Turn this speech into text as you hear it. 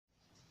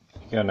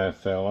Go now,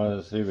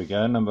 fellas. Here we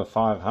go. Number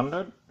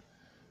 500.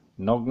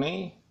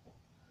 Nogne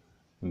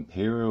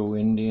Imperial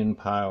Indian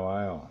Pale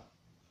Ale.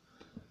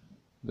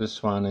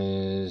 This one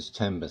is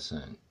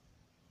 10%.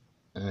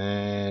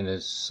 And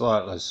it's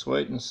slightly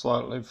sweet and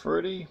slightly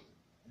fruity.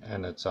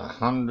 And it's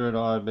 100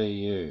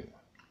 IBU.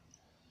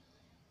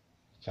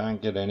 Can't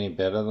get any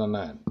better than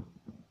that.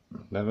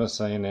 Never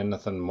seen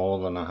anything more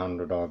than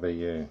 100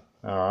 IBU.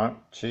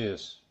 Alright,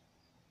 cheers.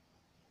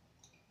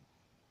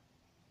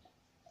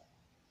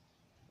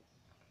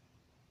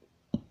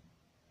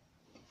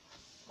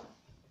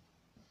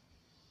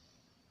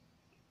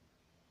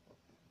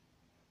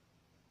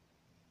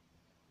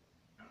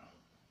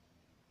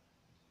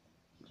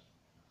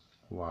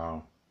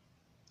 Wow.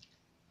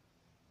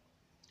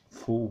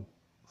 Full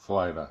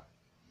flavour.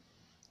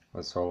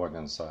 That's all I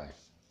can say.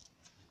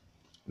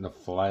 The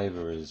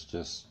flavour is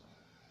just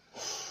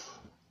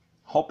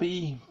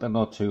hoppy, but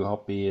not too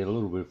hoppy. A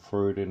little bit of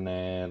fruit in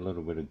there, a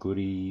little bit of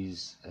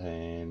goodies,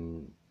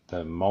 and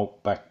the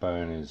malt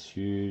backbone is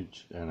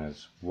huge, and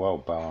it's well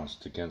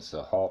balanced against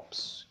the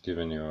hops,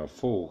 giving you a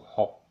full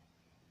hop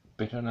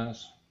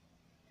bitterness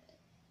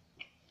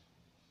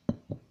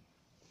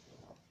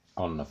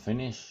on the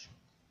finish.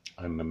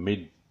 And the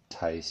mid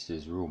taste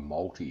is real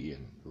malty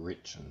and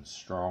rich and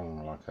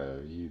strong, like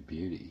a U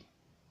Beauty.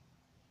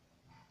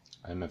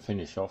 And the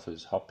finish off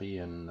is hoppy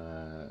and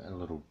a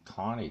little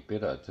tiny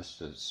bitter just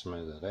to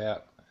smooth it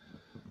out.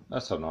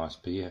 That's a nice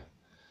beer.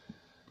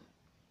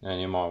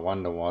 And you might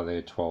wonder why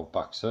they're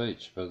 $12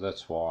 each, but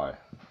that's why.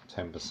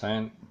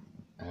 10%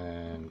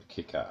 and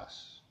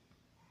kick-ass.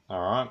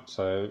 Alright,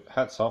 so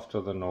hats off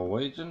to the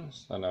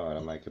Norwegians. They know how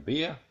to make a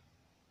beer.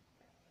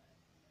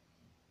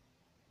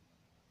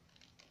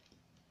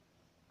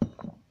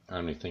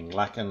 Only thing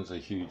lacking's a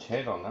huge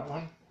head on that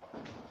one.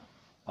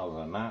 Other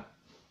than that,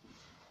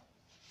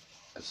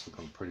 it's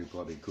looking pretty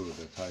bloody good,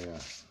 I tell you.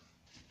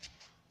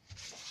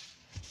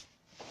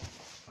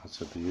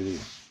 That's a beauty.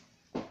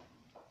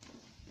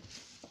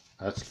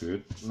 That's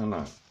good. No.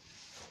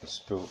 I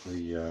spilt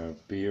the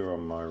beer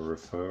on my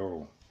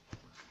referral.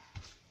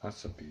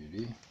 That's a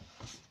beauty.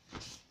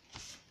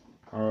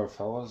 Alright,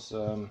 fellas.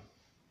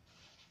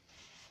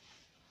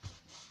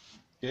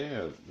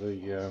 Yeah,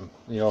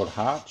 the old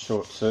heart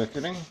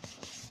short-circuiting,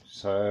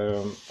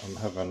 so I'm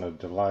having a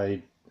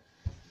delayed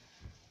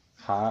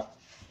heart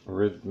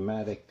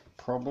rhythmatic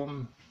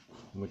problem,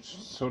 which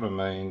sort of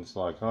means,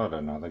 like, I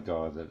don't know the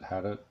guy that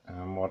had it,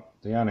 and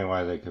the only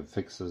way they could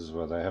fix this is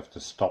where they have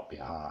to stop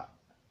your heart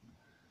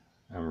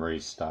and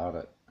restart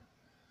it.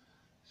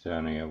 It's the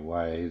only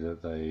way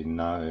that they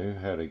know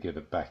how to get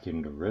it back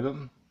into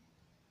rhythm.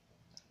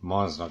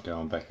 Mine's not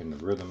going back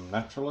into rhythm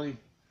naturally.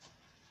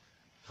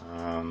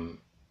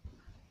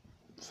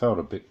 Felt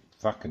a bit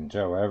fucking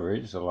Joe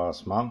Average the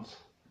last month,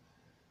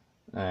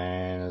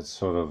 and it's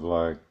sort of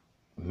like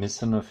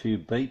missing a few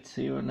beats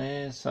here and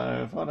there,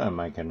 so if I don't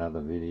make another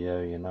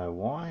video, you know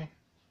why.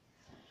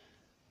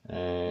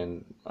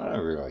 And I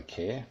don't really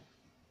care.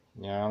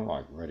 Yeah, I'm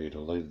like ready to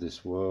leave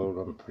this world.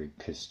 I'm pretty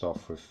pissed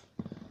off with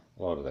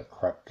a lot of the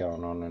crap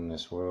going on in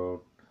this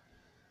world.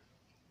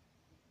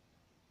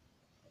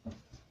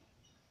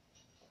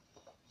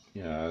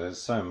 You know, there's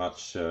so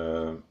much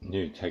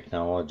new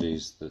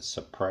technologies that's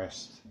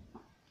suppressed.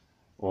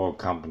 Oil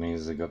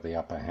companies have got the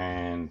upper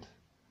hand.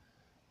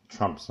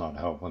 Trump's not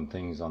helping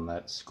things on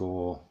that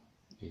score.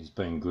 He's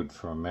been good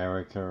for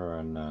America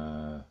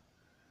and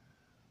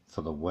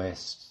for the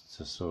West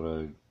to sort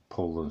of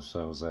pull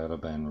themselves out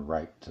of being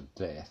raped to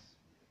death.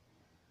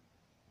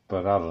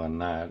 But other than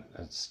that,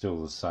 it's still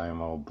the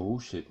same old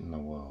bullshit in the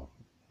world.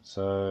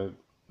 So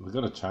we've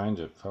got to change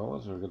it,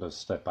 fellas. We've got to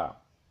step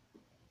up.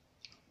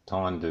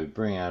 Time to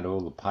bring out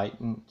all the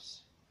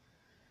patents,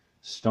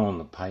 storm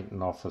the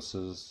patent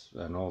offices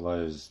and all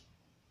those.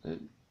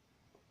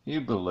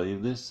 You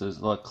believe this?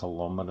 There's like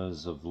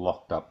kilometres of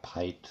locked up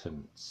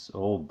patents,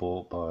 all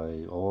bought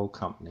by oil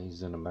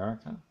companies in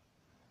America.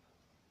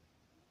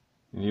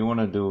 If you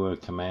want to do a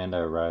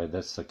commando raid,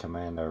 that's the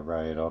commando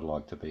raid I'd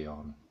like to be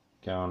on.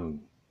 Go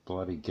and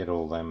bloody get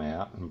all them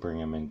out and bring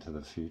them into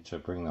the future,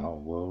 bring the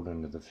whole world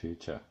into the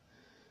future.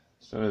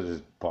 Instead of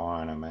just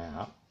buying them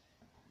out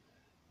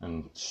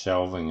and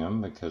shelving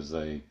them because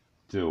they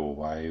do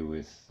away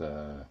with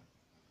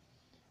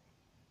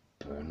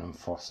burning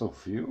fossil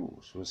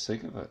fuels. We're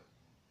sick of it.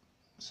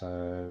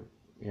 So,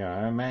 you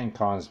know,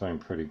 mankind's been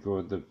pretty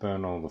good. They've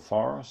burned all the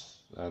forests,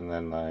 and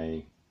then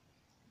they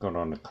got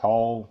on the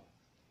coal,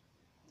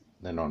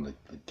 then on the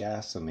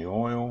gas and the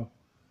oil,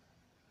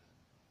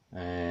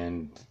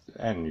 and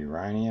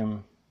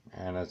uranium,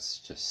 and it's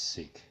just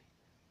sick.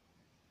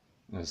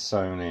 There's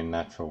so many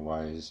natural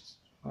ways.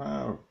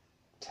 Well,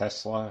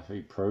 Tesla,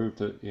 he proved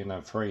it, you know,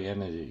 free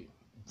energy.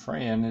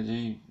 Free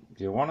energy,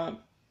 do you want it?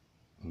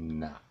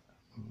 Nah.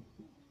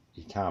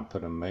 You can't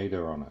put a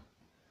meter on it.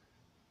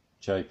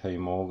 JP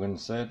Morgan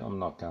said, I'm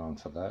not going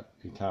for that.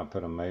 You can't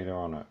put a meter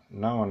on it.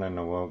 No one in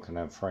the world can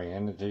have free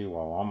energy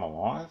while I'm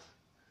alive.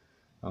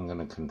 I'm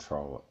going to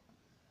control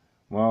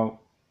it. Well,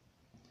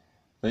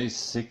 These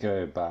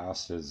sicko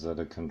bastards that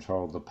have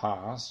controlled the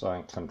past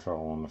aren't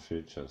controlling the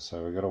future.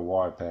 So we've got to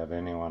wipe out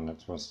anyone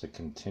that wants to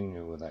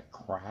continue with that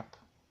crap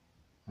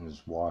and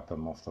just wipe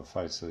them off the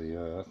face of the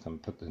earth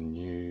and put the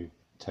new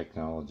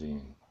technology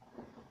in.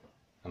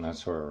 And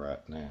that's where we're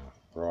at now,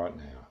 right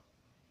now.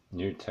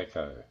 New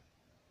techo.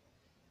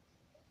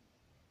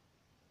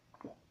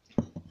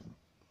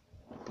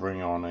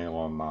 Bring on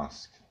Elon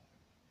Musk.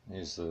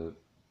 He's the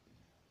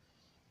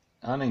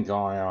only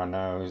guy I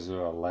know who's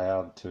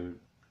allowed to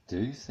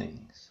do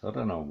things. I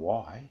don't know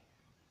why.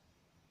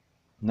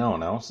 No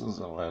one else is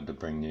allowed to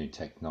bring new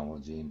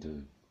technology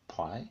into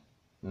play,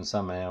 and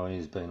somehow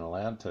he's been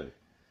allowed to.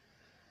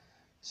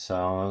 So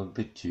I'm a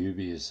bit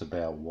dubious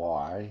about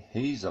why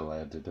he's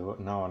allowed to do it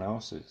and no one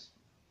else is.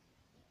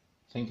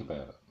 Think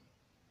about it.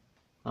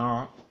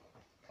 Alright.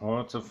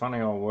 Well, it's a funny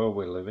old world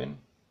we live in,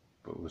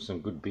 but with some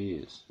good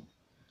beers.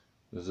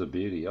 This is a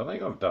beauty. I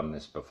think I've done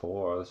this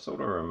before. I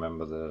sort of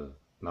remember the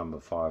number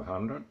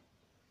 500.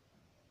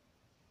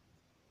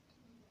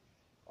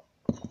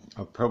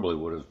 I probably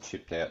would have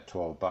chipped out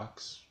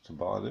 $12 to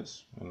buy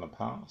this in the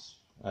past,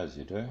 as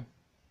you do,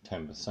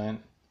 10%.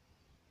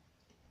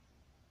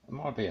 It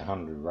might be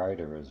 100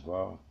 Raider as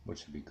well,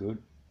 which would be good.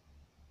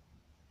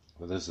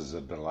 But this is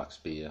a deluxe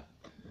beer.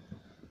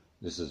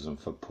 This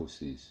isn't for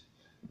pussies.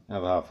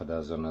 Have half a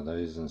dozen of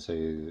these and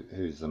see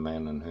who's the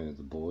man and who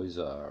the boys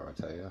are, I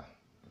tell you.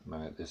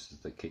 Mate, this is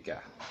the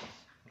kicker.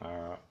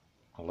 Alright,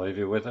 I'll leave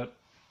you with it.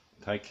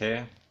 Take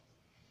care.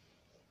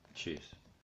 Cheers.